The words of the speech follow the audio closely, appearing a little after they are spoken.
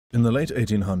In the late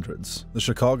 1800s, the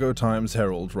Chicago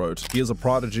Times-Herald wrote, "He is a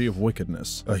prodigy of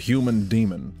wickedness, a human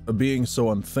demon, a being so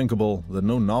unthinkable that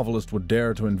no novelist would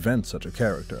dare to invent such a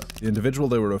character." The individual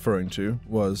they were referring to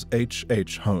was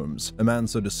H.H. Holmes, a man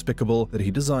so despicable that he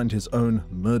designed his own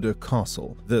murder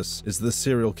castle. This is the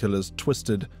serial killer's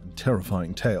twisted and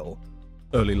terrifying tale.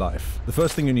 Early life. The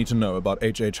first thing you need to know about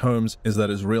H.H. Holmes is that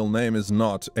his real name is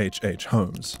not H.H.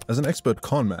 Holmes. As an expert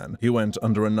conman, he went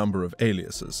under a number of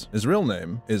aliases. His real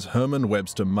name is Herman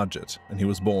Webster Mudgett, and he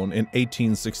was born in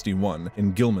 1861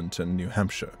 in Gilmanton, New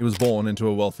Hampshire. He was born into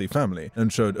a wealthy family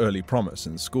and showed early promise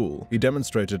in school. He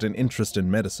demonstrated an interest in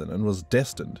medicine and was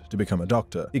destined to become a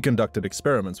doctor. He conducted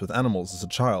experiments with animals as a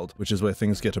child, which is where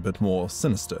things get a bit more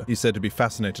sinister. He's said to be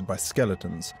fascinated by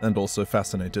skeletons and also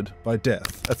fascinated by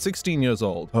death. At 16 years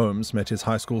old, Holmes met his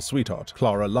high school sweetheart,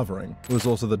 Clara Lovering, who was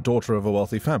also the daughter of a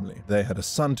wealthy family. They had a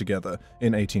son together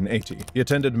in 1880. He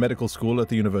attended medical school at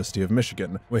the University of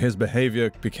Michigan, where his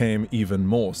behavior became even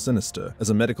more sinister. As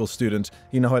a medical student,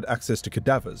 he now had access to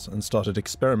cadavers and started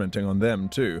experimenting on them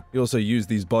too. He also used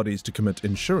these bodies to commit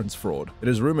insurance fraud. It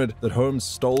is rumored that Holmes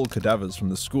stole cadavers from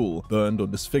the school, burned or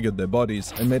disfigured their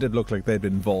bodies, and made it look like they'd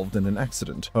been involved in an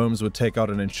accident. Holmes would take out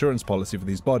an insurance policy for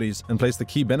these bodies and place the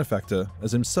key benefactor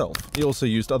as himself. He also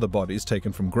used other bodies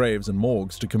taken from graves and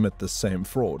morgues to commit this same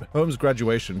fraud. Holmes'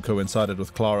 graduation coincided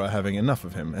with Clara having enough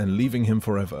of him and leaving him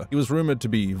forever. He was rumored to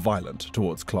be violent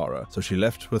towards Clara, so she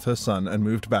left with her son and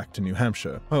moved back to New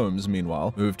Hampshire. Holmes,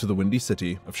 meanwhile, moved to the Windy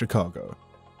City of Chicago.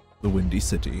 The Windy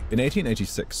City. In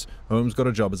 1886, Holmes got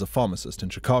a job as a pharmacist in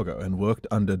Chicago and worked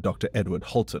under Dr. Edward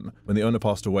Holton. When the owner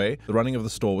passed away, the running of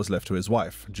the store was left to his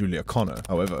wife, Julia Connor.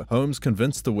 However, Holmes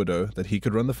convinced the widow that he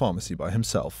could run the pharmacy by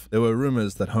himself. There were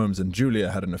rumors that Holmes and Julia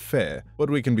had an affair.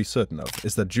 What we can be certain of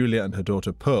is that Julia and her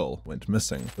daughter Pearl went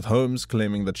missing, with Holmes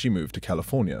claiming that she moved to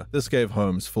California. This gave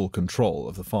Holmes full control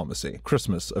of the pharmacy.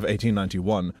 Christmas of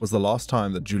 1891 was the last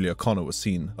time that Julia Connor was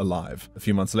seen alive. A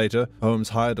few months later, Holmes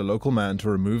hired a local man to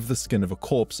remove the skin of a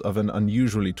corpse of an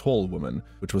unusually tall woman,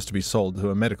 which was to be sold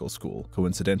to a medical school.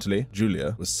 Coincidentally,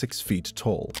 Julia was 6 feet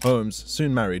tall. Holmes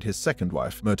soon married his second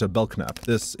wife, Myrta Belknap.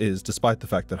 This is despite the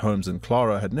fact that Holmes and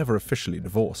Clara had never officially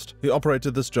divorced. He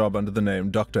operated this job under the name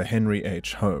Dr. Henry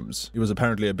H. Holmes. He was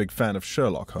apparently a big fan of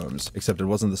Sherlock Holmes, except it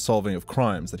wasn't the solving of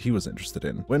crimes that he was interested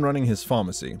in. When running his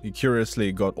pharmacy, he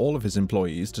curiously got all of his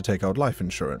employees to take out life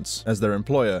insurance. As their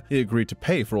employer, he agreed to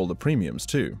pay for all the premiums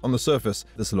too. On the surface,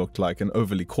 this looked like an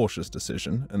overly cautious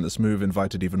decision, and this move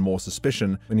invited even more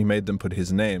suspicion when he made them put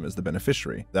his name as the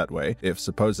beneficiary. That way, if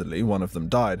supposedly one of them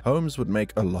died, Holmes would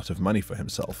make a lot of money for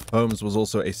himself. Holmes was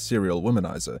also a serial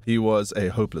womanizer. He was a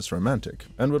hopeless romantic,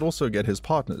 and would also get his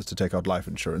partners to take out life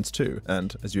insurance too,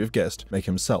 and, as you have guessed, make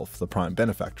himself the prime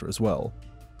benefactor as well.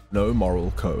 No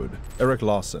moral code. Erik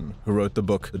Larson, who wrote the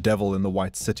book The Devil in the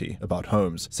White City about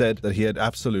Holmes, said that he had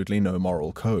absolutely no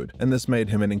moral code, and this made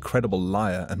him an incredible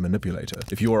liar and manipulator.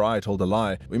 If you or I told a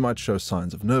lie, we might show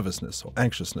signs of nervousness or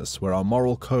anxiousness where our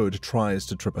moral code tries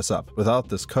to trip us up. Without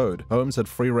this code, Holmes had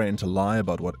free rein to lie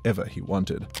about whatever he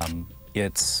wanted.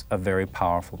 It's a very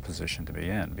powerful position to be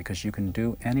in because you can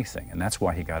do anything, and that's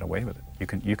why he got away with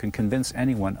it. You can convince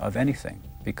anyone of anything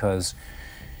because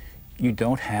you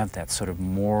don't have that sort of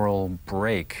moral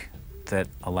break that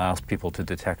allows people to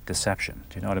detect deception.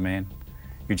 Do you know what I mean?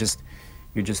 You're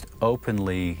just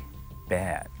openly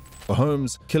bad. For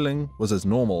Holmes, killing was as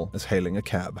normal as hailing a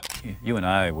cab. You and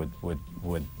I would,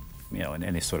 you know, in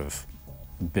any sort of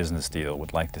business deal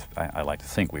would like to, I like to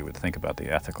think we would think about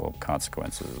the ethical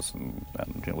consequences and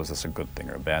you know, was this a good thing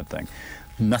or a bad thing?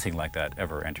 Nothing like that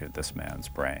ever entered this man's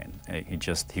brain.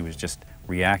 He was just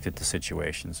reacted to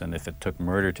situations, and if it took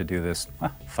murder to do this,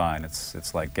 well, fine,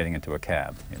 it's like getting into a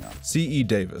cab, you know. C.E.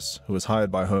 Davis, who was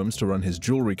hired by Holmes to run his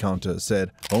jewelry counter, said,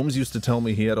 "Holmes used to tell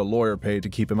me he had a lawyer paid to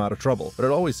keep him out of trouble, but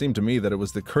it always seemed to me that it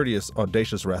was the courteous,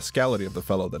 audacious rascality of the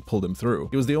fellow that pulled him through.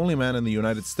 He was the only man in the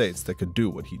United States that could do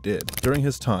what he did." During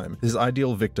his time, his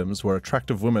ideal victims were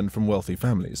attractive women from wealthy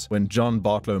families. When John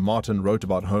Bartlow Martin wrote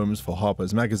about Holmes for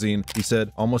Harper's Magazine, he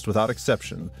said, almost without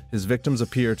exception, his victims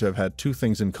appear to have had two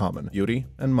things in common: beauty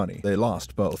and money. They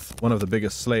lost both. One of the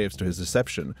biggest slaves to his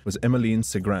deception was Emmeline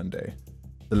Segrande,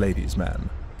 the ladies' man.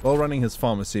 While running his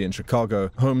pharmacy in Chicago,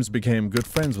 Holmes became good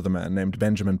friends with a man named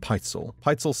Benjamin Pitezel.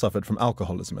 Pitezel suffered from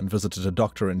alcoholism and visited a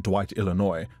doctor in Dwight,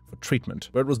 Illinois, for treatment,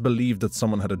 where it was believed that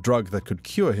someone had a drug that could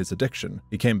cure his addiction.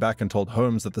 He came back and told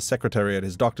Holmes that the secretary at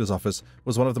his doctor's office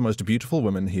was one of the most beautiful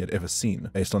women he had ever seen.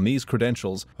 Based on these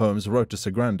credentials, Holmes wrote to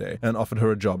Sagrande and offered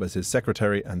her a job as his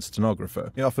secretary and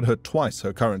stenographer. He offered her twice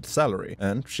her current salary,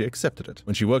 and she accepted it.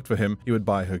 When she worked for him, he would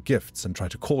buy her gifts and try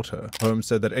to court her. Holmes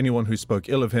said that anyone who spoke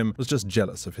ill of him was just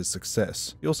jealous of his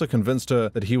success. He also convinced her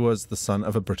that he was the son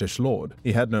of a British lord.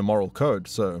 He had no moral code,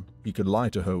 so he could lie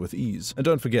to her with ease. And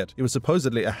don't forget, he was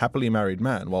supposedly a happily married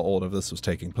man while all of this was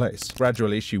taking place.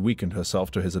 Gradually, she weakened herself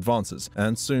to his advances,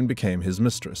 and soon became his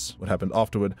mistress. What happened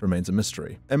afterward remains a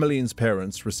mystery. Emmeline's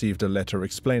parents received a letter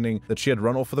explaining that she had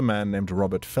run off with a man named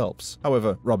Robert Phelps.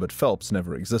 However, Robert Phelps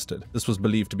never existed. This was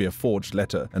believed to be a forged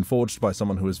letter, and forged by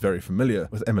someone who was very familiar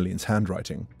with Emmeline's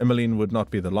handwriting. Emmeline would not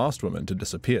be the last woman to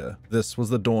disappear. This was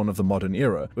the dawn of the modern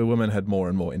era, where women had more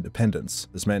and more independence.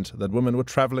 This meant that women were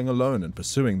traveling alone and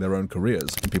pursuing their own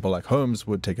careers, and people like Holmes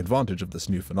would take advantage of this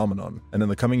new phenomenon. And in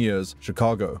the coming years,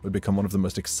 Chicago would become one of the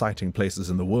most exciting places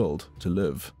in the world to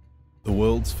live. The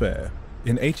World's Fair.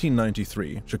 In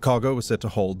 1893, Chicago was set to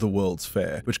hold the World's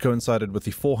Fair, which coincided with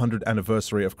the 400th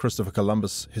anniversary of Christopher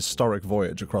Columbus' historic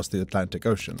voyage across the Atlantic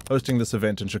Ocean. Hosting this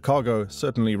event in Chicago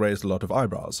certainly raised a lot of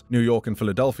eyebrows. New York and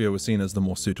Philadelphia were seen as the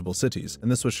more suitable cities, and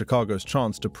this was Chicago's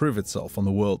chance to prove itself on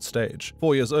the world stage.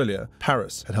 4 years earlier,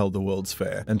 Paris had held the World's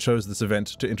Fair, and chose this event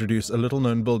to introduce a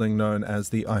little-known building known as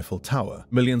the Eiffel Tower.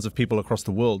 Millions of people across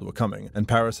the world were coming, and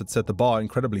Paris had set the bar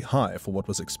incredibly high for what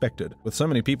was expected. With so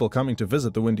many people coming to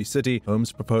visit the Windy City,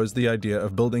 Holmes proposed the idea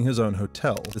of building his own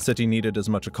hotel. The city needed as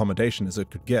much accommodation as it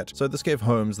could get, so this gave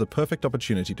Holmes the perfect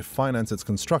opportunity to finance its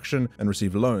construction and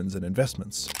receive loans and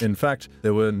investments. In fact,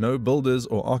 there were no builders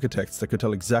or architects that could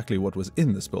tell exactly what was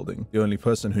in this building. The only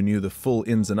person who knew the full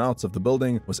ins and outs of the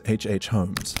building was H.H.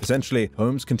 Holmes. Essentially,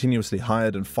 Holmes continuously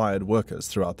hired and fired workers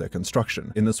throughout their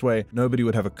construction. In this way, nobody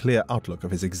would have a clear outlook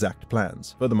of his exact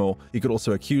plans. Furthermore, he could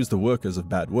also accuse the workers of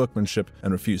bad workmanship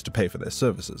and refuse to pay for their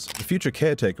services. The future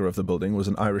caretaker of the building was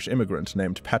an Irish immigrant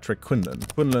named Patrick Quinlan.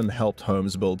 Quinlan helped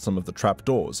Holmes build some of the trap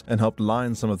doors and helped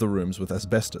line some of the rooms with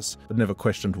asbestos, but never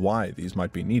questioned why these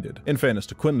might be needed. In fairness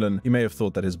to Quinlan, he may have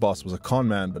thought that his boss was a con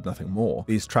man, but nothing more.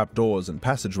 These trap doors and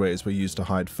passageways were used to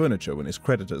hide furniture when his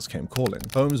creditors came calling.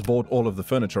 Holmes bought all of the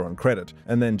furniture on credit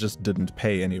and then just didn't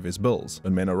pay any of his bills.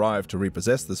 When men arrived to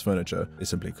repossess this furniture, they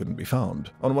simply couldn't be found.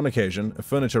 On one occasion, a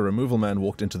furniture removal man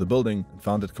walked into the building and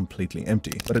found it completely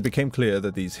empty, but it became clear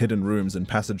that these hidden rooms and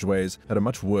passageways had a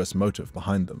much worse motive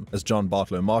behind them. As John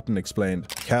Bartlow Martin explained,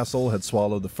 the castle had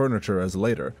swallowed the furniture as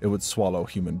later it would swallow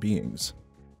human beings.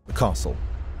 The castle.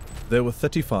 There were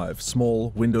 35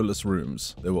 small, windowless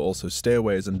rooms. There were also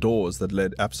stairways and doors that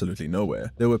led absolutely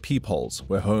nowhere. There were peepholes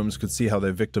where Holmes could see how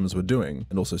their victims were doing,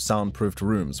 and also soundproofed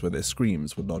rooms where their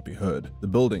screams would not be heard. The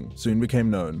building soon became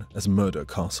known as Murder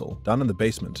Castle. Down in the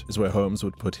basement is where Holmes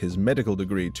would put his medical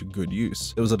degree to good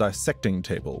use. There was a dissecting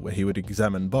table where he would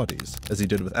examine bodies, as he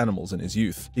did with animals in his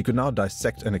youth. He could now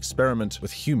dissect and experiment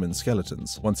with human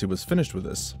skeletons. Once he was finished with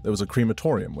this, there was a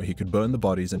crematorium where he could burn the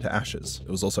bodies into ashes.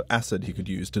 There was also acid he could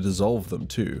use to dissolve them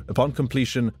too. Upon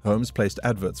completion, Holmes placed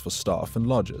adverts for staff and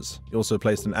lodgers. He also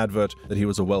placed an advert that he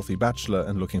was a wealthy bachelor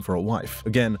and looking for a wife.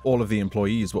 Again, all of the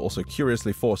employees were also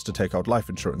curiously forced to take out life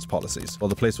insurance policies. While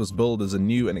the place was billed as a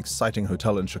new and exciting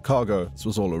hotel in Chicago, this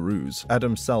was all a ruse.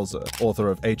 Adam Selzer, author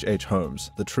of H.H.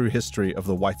 Holmes, The True History of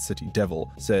the White City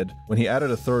Devil, said, when he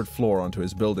added a third floor onto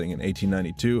his building in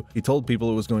 1892, he told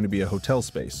people it was going to be a hotel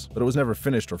space, but it was never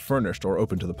finished or furnished or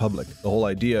open to the public. The whole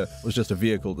idea was just a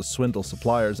vehicle to swindle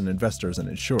suppliers and investors and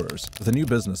insurers. With a new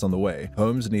business on the way,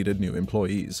 Holmes needed new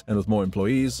employees, and with more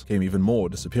employees came even more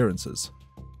disappearances.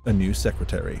 A new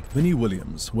secretary. Winnie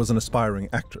Williams was an aspiring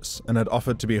actress and had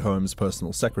offered to be Holmes'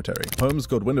 personal secretary. Holmes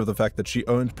got wind of the fact that she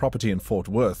owned property in Fort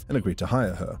Worth and agreed to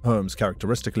hire her. Holmes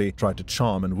characteristically tried to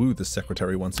charm and woo this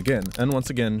secretary once again, and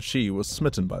once again she was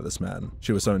smitten by this man.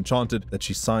 She was so enchanted that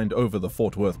she signed over the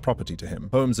Fort Worth property to him.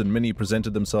 Holmes and Minnie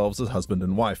presented themselves as husband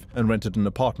and wife and rented an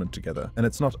apartment together, and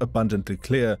it's not abundantly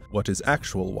clear what his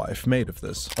actual wife made of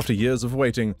this. After years of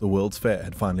waiting, the World's Fair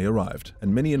had finally arrived,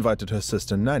 and Minnie invited her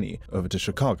sister Nanny over to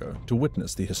Chicago to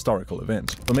witness the historical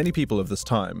event. For many people of this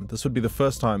time, this would be the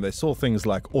first time they saw things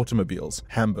like automobiles,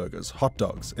 hamburgers, hot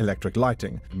dogs, electric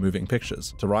lighting, and moving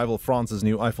pictures. To rival France's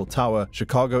new Eiffel Tower,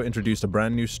 Chicago introduced a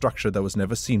brand new structure that was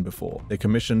never seen before. They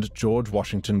commissioned George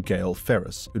Washington Gale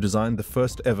Ferris, who designed the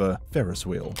first ever Ferris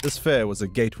wheel. This fair was a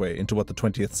gateway into what the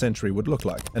 20th century would look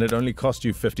like, and it only cost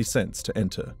you 50 cents to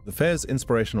enter. The fair's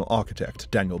inspirational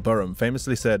architect, Daniel Burham,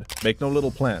 famously said, "Make no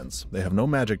little plans. They have no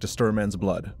magic to stir men's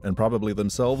blood, and probably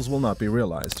themselves will not be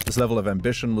realized." This level of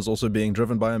ambition was also being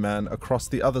driven by a man across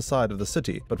the other side of the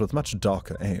city, but with much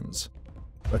darker aims.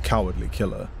 A cowardly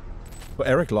killer. For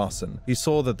Erik Larson, he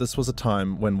saw that this was a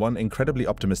time when one incredibly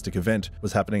optimistic event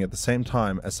was happening at the same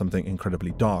time as something incredibly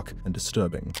dark and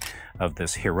disturbing. Of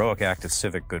this heroic act of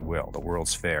civic goodwill, the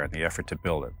World's Fair, and the effort to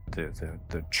build it,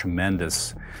 the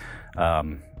tremendous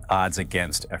odds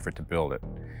against effort to build it.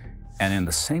 And in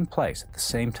the same place, at the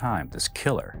same time, this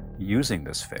killer using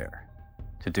this fair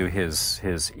to do his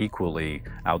equally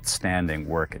outstanding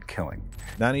work at killing.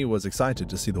 Nanny was excited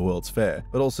to see the World's Fair,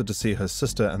 but also to see her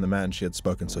sister and the man she had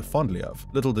spoken so fondly of.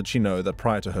 Little did she know that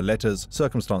prior to her letters,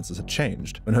 circumstances had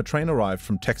changed. When her train arrived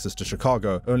from Texas to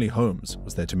Chicago, only Holmes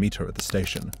was there to meet her at the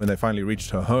station. When they finally reached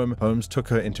her home, Holmes took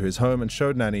her into his home and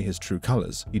showed Nanny his true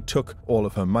colors. He took all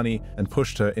of her money and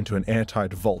pushed her into an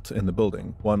airtight vault in the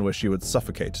building, one where she would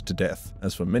suffocate to death.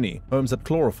 As for Minnie, Holmes had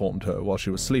chloroformed her while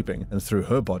she was sleeping and threw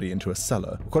her body into a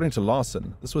cellar. According to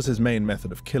Larson, this was his main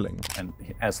method of killing. And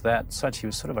as such, he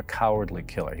was sort of a cowardly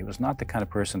killer. He was not the kind of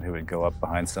person who would go up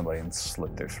behind somebody and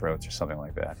slit their throats or something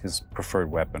like that. His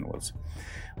preferred weapon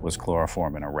was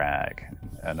chloroform in a rag,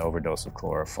 an overdose of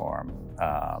chloroform,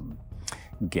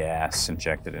 gas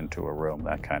injected into a room,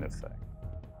 that kind of thing.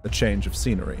 A change of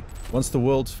scenery. Once the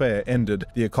World's Fair ended,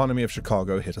 the economy of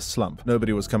Chicago hit a slump.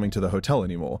 Nobody was coming to the hotel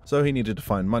anymore, so he needed to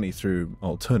find money through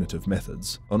alternative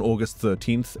methods. On August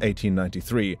 13th,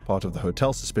 1893, part of the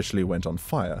hotel suspiciously went on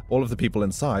fire. All of the people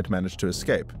inside managed to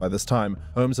escape. By this time,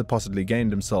 Holmes had possibly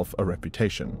gained himself a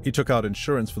reputation. He took out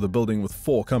insurance for the building with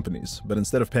 4 companies, but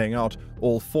instead of paying out,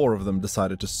 all 4 of them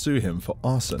decided to sue him for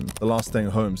arson. The last thing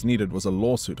Holmes needed was a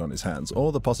lawsuit on his hands,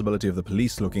 or the possibility of the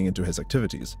police looking into his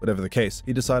activities. Whatever the case,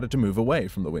 he decided to move away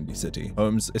from the Windy City.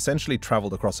 Holmes essentially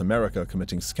traveled across America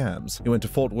committing scams. He went to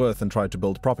Fort Worth and tried to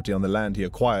build property on the land he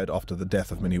acquired after the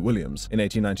death of Minnie Williams. In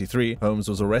 1893, Holmes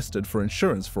was arrested for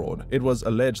insurance fraud. It was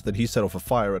alleged that he set off a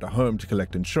fire at a home to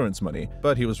collect insurance money,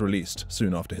 but he was released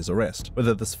soon after his arrest.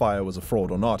 Whether this fire was a fraud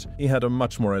or not, he had a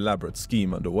much more elaborate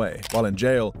scheme underway. While in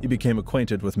jail, he became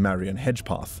acquainted with Marion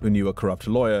Hedgepath, who knew a corrupt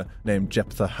lawyer named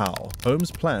Jephthah Howe. Holmes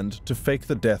planned to fake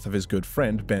the death of his good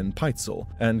friend Ben Pitezel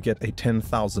and get a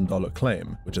 $10,000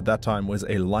 claim, which at that time was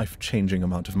a life-changing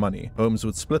amount of money. Holmes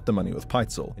would split the money with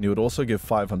Pitezel, and he would also give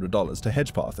 $500 to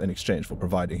Hedgepath in exchange for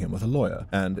providing him with a lawyer,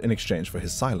 and in exchange for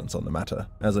his silence on the matter.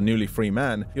 As a newly free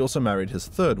man, he also married his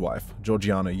 3rd wife,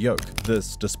 Georgiana Yoke.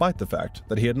 This despite the fact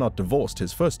that he had not divorced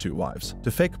his first 2 wives.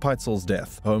 To fake Pitezel's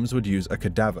death, Holmes would use a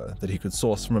cadaver that he could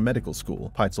source from a medical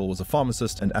school. Pitezel was a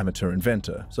pharmacist and amateur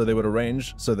inventor, so they would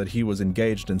arrange so that he was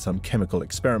engaged in some chemical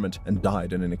experiment and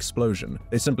died in an explosion.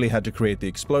 They simply had to create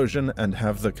the explosion and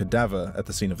have the cadaver at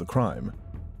the scene of the crime.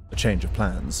 A change of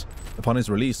plans. Upon his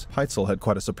release, Pitezel had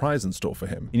quite a surprise in store for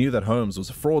him. He knew that Holmes was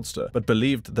a fraudster, but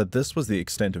believed that this was the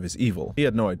extent of his evil. He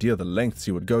had no idea the lengths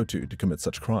he would go to commit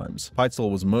such crimes. Pitezel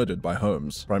was murdered by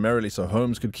Holmes, primarily so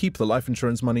Holmes could keep the life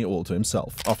insurance money all to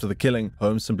himself. After the killing,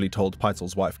 Holmes simply told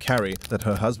Pitezel's wife, Carrie, that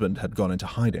her husband had gone into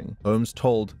hiding. Holmes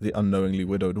told the unknowingly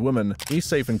widowed woman, "He's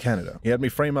safe in Canada. He had me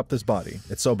frame up this body.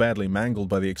 It's so badly mangled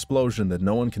by the explosion that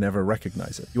no one can ever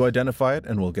recognize it. You identify it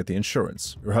and we'll get the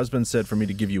insurance. Your husband said for me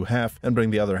to give you half and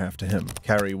bring the other half to him."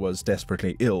 Carrie was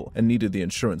desperately ill and needed the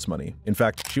insurance money. In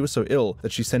fact, she was so ill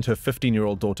that she sent her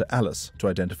 15-year-old daughter Alice to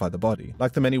identify the body.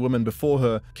 Like the many women before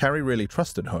her, Carrie really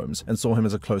trusted Holmes and saw him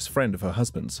as a close friend of her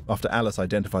husband's. After Alice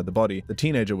identified the body, the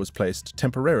teenager was placed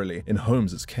temporarily in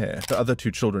Holmes's care. Her other 2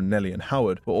 children, Nellie and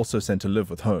Howard, were also sent to live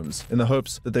with Holmes, in the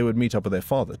hopes that they would meet up with their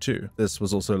father too. This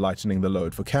was also lightening the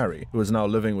load for Carrie, who was now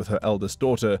living with her eldest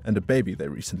daughter and a baby they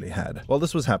recently had. While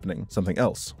this was happening, something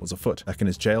else was afoot. Back in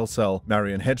his jail cell,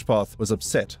 Marion Hedgepath was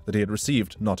upset that he had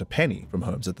received not a penny from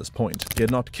Holmes at this point. He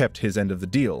had not kept his end of the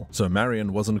deal, so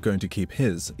Marion wasn't going to keep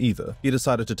his either. He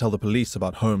decided to tell the police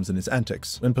about Holmes and his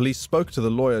antics. When police spoke to the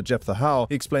lawyer Jephthah Howe,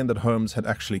 he explained that Holmes had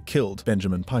actually killed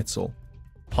Benjamin Pitezel.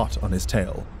 Hot on his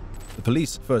tail. The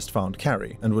police first found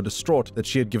Carrie and were distraught that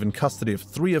she had given custody of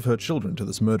 3 of her children to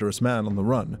this murderous man on the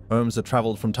run. Holmes had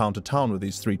traveled from town to town with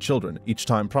these 3 children, each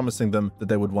time promising them that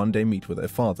they would one day meet with their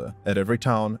father. At every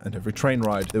town and every train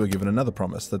ride, they were given another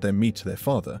promise that they meet their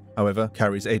father. However,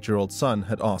 Carrie's 8-year-old son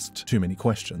had asked too many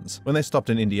questions. When they stopped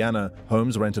in Indiana,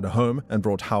 Holmes rented a home and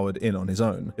brought Howard in on his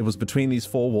own. It was between these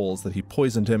 4 walls that he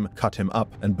poisoned him, cut him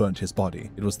up, and burnt his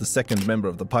body. It was the 2nd member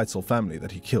of the Pitezel family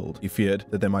that he killed. He feared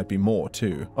that there might be more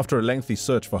too. After a lengthy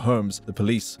search for Holmes, the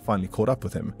police finally caught up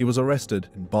with him. He was arrested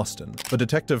in Boston. For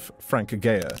Detective Frank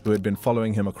Geyer, who had been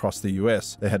following him across the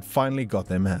US, they had finally got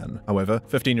their man. However,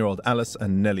 15-year-old Alice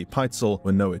and Nellie Peitzel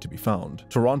were nowhere to be found.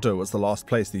 Toronto was the last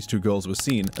place these two girls were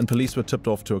seen, and police were tipped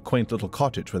off to a quaint little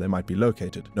cottage where they might be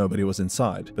located. Nobody was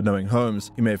inside, but knowing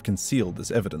Holmes, he may have concealed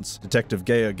this evidence. Detective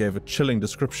Geyer gave a chilling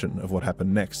description of what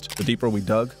happened next. The deeper we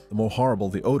dug, the more horrible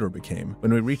the odor became.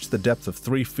 When we reached the depth of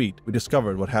 3 feet, we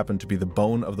discovered what happened to be the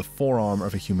bone of the forearm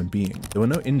of a human being. There were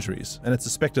no injuries, and it's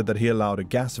suspected that he allowed a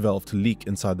gas valve to leak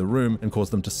inside the room and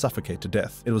caused them to suffocate to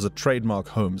death. It was a trademark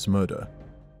Holmes murder.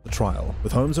 The trial.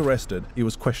 With Holmes arrested, he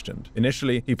was questioned.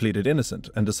 Initially, he pleaded innocent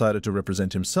and decided to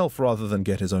represent himself rather than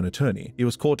get his own attorney. He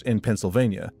was caught in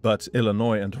Pennsylvania, but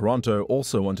Illinois and Toronto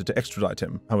also wanted to extradite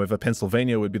him. However,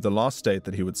 Pennsylvania would be the last state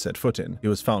that he would set foot in. He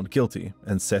was found guilty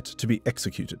and set to be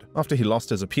executed. After he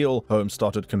lost his appeal, Holmes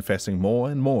started confessing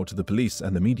more and more to the police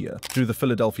and the media. Through the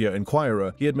Philadelphia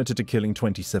Inquirer, he admitted to killing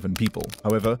 27 people.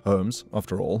 However, Holmes,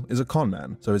 after all, is a con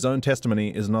man, so his own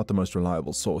testimony is not the most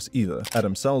reliable source either.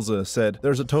 Adam Selzer said,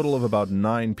 "There's a total of about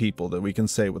 9 people that we can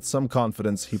say with some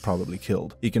confidence he probably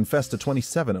killed. He confessed to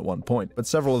 27 at one point, but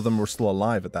several of them were still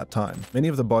alive at that time. Many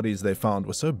of the bodies they found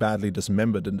were so badly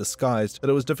dismembered and disguised that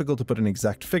it was difficult to put an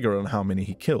exact figure on how many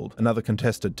he killed. Another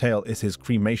contested tale is his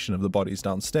cremation of the bodies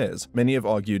downstairs. Many have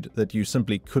argued that you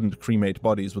simply couldn't cremate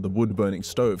bodies with a wood-burning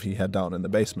stove he had down in the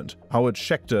basement." Howard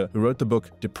Schechter, who wrote the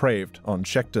book Depraved on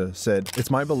Schechter, said,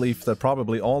 "It's my belief that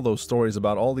probably all those stories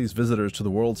about all these visitors to the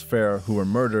World's Fair who were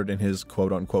murdered in his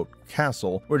quote-unquote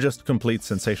castle were just complete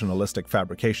sensationalistic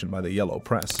fabrication by the yellow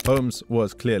press." Holmes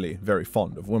was clearly very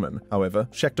fond of women. However,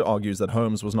 Schechter argues that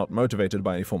Holmes was not motivated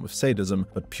by any form of sadism,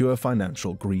 but pure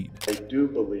financial greed. I do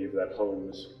believe that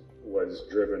Holmes was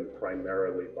driven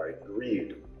primarily by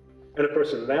greed. And of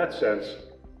course, in that sense,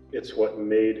 it's what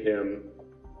made him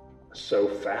so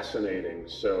fascinating,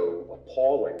 so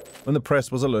appalling. When the press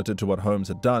was alerted to what Holmes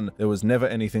had done, there was never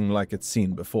anything like it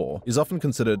seen before. He's often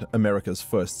considered America's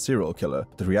first serial killer,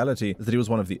 but the reality is that he was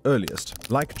one of the earliest.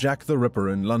 Like Jack the Ripper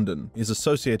in London, he's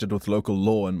associated with local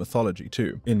lore and mythology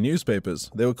too. In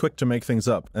newspapers, they were quick to make things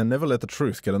up and never let the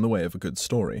truth get in the way of a good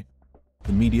story.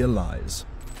 The media lies.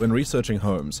 When researching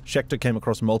Holmes, Schechter came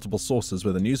across multiple sources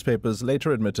where the newspapers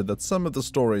later admitted that some of the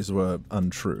stories were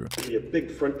untrue. A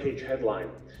big front page headline: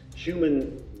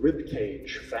 "Human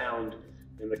ribcage found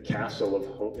in the castle of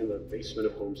in the basement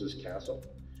of Holmes's castle."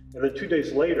 And then 2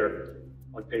 days later,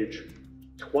 on page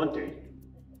 20,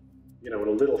 in a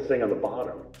little thing on the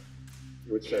bottom,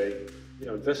 it would say,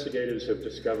 investigators have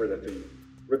discovered that the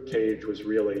ribcage was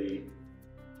really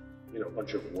a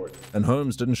bunch of wood. And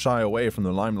Holmes didn't shy away from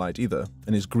the limelight either,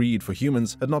 and his greed for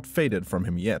humans had not faded from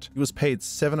him yet. He was paid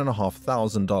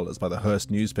 $7,500 by the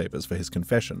Hearst newspapers for his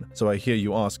confession. So I hear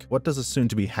you ask, what does a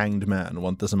soon-to-be hanged man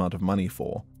want this amount of money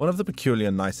for? One of the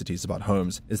peculiar niceties about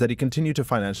Holmes is that he continued to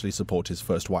financially support his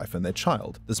first wife and their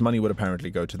child. This money would apparently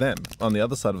go to them. On the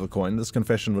other side of the coin, this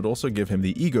confession would also give him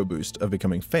the ego boost of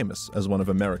becoming famous as one of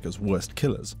America's worst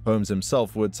killers. Holmes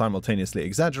himself would simultaneously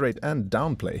exaggerate and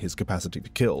downplay his capacity to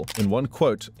kill. In one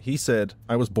quote, he said,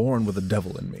 "I was born with a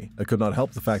devil in me. I could not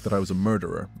help the fact that I was a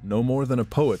murderer. No more than a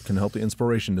poet can help the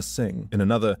inspiration to sing." In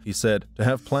another, he said, "To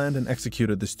have planned and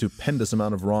executed the stupendous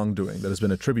amount of wrongdoing that has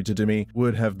been attributed to me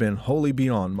would have been wholly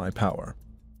beyond my power."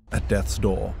 At death's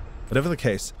door. Whatever the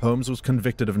case, Holmes was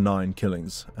convicted of 9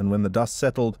 killings, and when the dust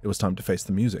settled, it was time to face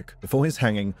the music. Before his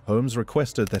hanging, Holmes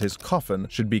requested that his coffin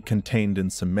should be contained in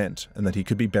cement and that he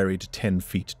could be buried 10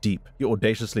 feet deep. He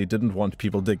audaciously didn't want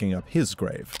people digging up his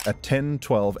grave. At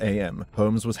 10:12 a.m.,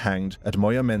 Holmes was hanged at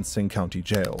Moyamensing County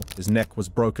Jail. His neck was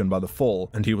broken by the fall,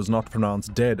 and he was not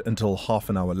pronounced dead until half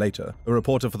an hour later. A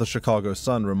reporter for the Chicago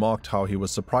Sun remarked how he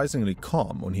was surprisingly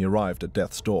calm when he arrived at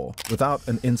death's door. Without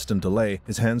an instant delay,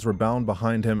 his hands were bound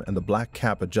behind him and the black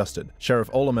cap adjusted.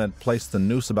 Sheriff Olemed placed the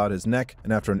noose about his neck,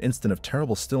 and after an instant of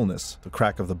terrible stillness, the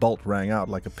crack of the bolt rang out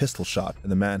like a pistol shot,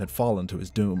 and the man had fallen to his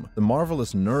doom. The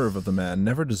marvelous nerve of the man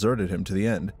never deserted him to the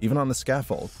end. Even on the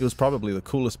scaffold, he was probably the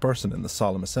coolest person in the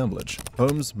solemn assemblage.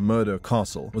 Holmes' murder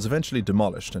castle was eventually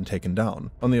demolished and taken down.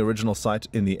 On the original site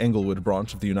in the Englewood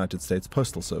branch of the United States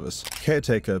Postal Service,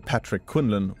 caretaker Patrick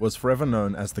Quinlan was forever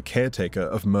known as the caretaker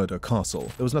of Murder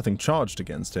Castle. There was nothing charged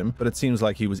against him, but it seems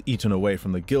like he was eaten away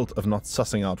from the guilt of not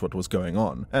sussing out what was going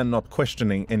on, and not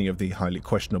questioning any of the highly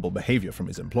questionable behavior from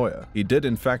his employer. He did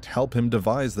in fact help him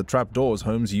devise the trapdoors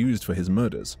Holmes used for his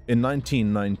murders. In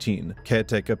 1919,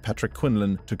 caretaker Patrick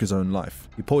Quinlan took his own life.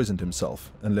 He poisoned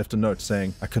himself and left a note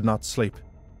saying, "I could not sleep."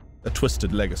 A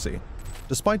twisted legacy.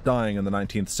 Despite dying in the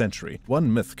 19th century,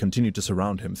 one myth continued to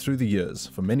surround him through the years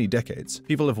for many decades.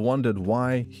 People have wondered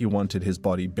why he wanted his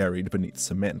body buried beneath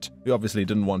cement. He obviously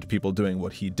didn't want people doing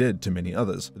what he did to many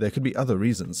others, but there could be other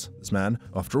reasons. This man,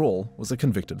 after all, was a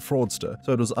convicted fraudster,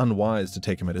 so it was unwise to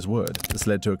take him at his word. This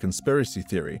led to a conspiracy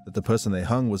theory that the person they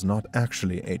hung was not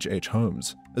actually H.H.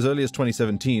 Holmes. As early as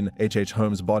 2017, H.H.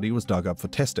 Holmes' body was dug up for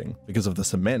testing. Because of the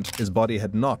cement, his body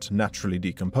had not naturally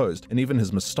decomposed, and even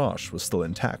his moustache was still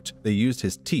intact. They used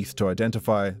his teeth to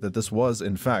identify that this was,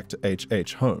 in fact,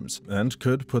 H.H. Holmes, and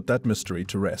could put that mystery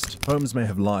to rest. Holmes may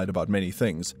have lied about many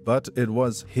things, but it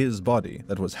was his body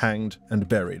that was hanged and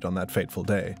buried on that fateful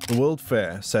day. The World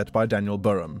Fair, set by Daniel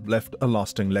Burham, left a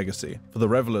lasting legacy. For the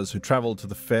revelers who traveled to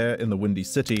the fair in the Windy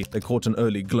City, they caught an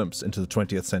early glimpse into the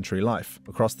 20th century life.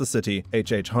 Across the city,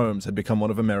 H.H. Holmes had become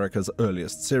one of America's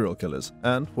earliest serial killers,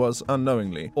 and was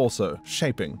unknowingly also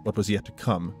shaping what was yet to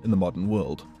come in the modern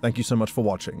world. Thank you so much for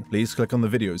watching. Please click on the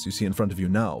videos you see in front of you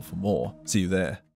now for more. See you there.